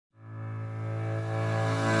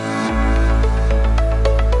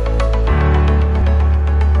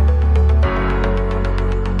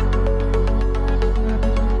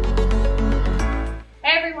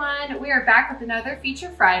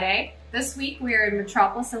Feature Friday. This week we are in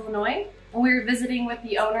Metropolis, Illinois, and we are visiting with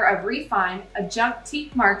the owner of Refine, a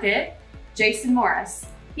Junktique Market, Jason Morris.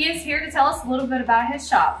 He is here to tell us a little bit about his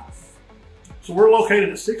shop. So we're located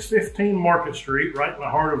at 615 Market Street, right in the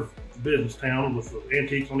heart of the business town with the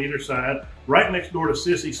antiques on either side, right next door to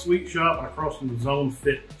Sissy's Sweet Shop and across from the Zone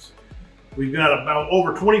Fitness. We've got about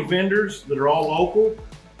over 20 vendors that are all local,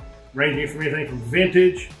 ranging from anything from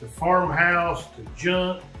vintage to farmhouse to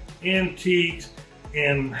junk, antiques,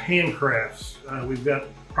 and handcrafts. We've got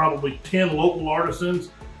probably 10 local artisans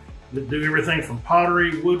that do everything from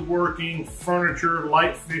pottery, woodworking, furniture,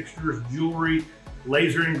 light fixtures, jewelry,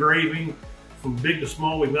 laser engraving. From big to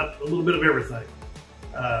small, we've got a little bit of everything.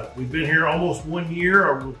 We've been here almost 1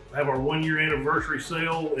 year. We'll have our 1 year anniversary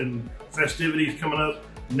sale and festivities coming up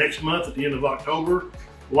next month at the end of October.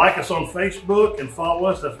 Like us on Facebook and follow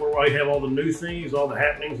us. That's where we have all the new things, all the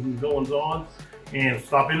happenings and goings on. And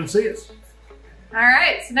stop in and see us. All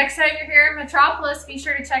right, so next time you're here in Metropolis, be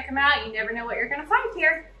sure to check them out. You never know what you're going to find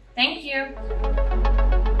here. Thank you.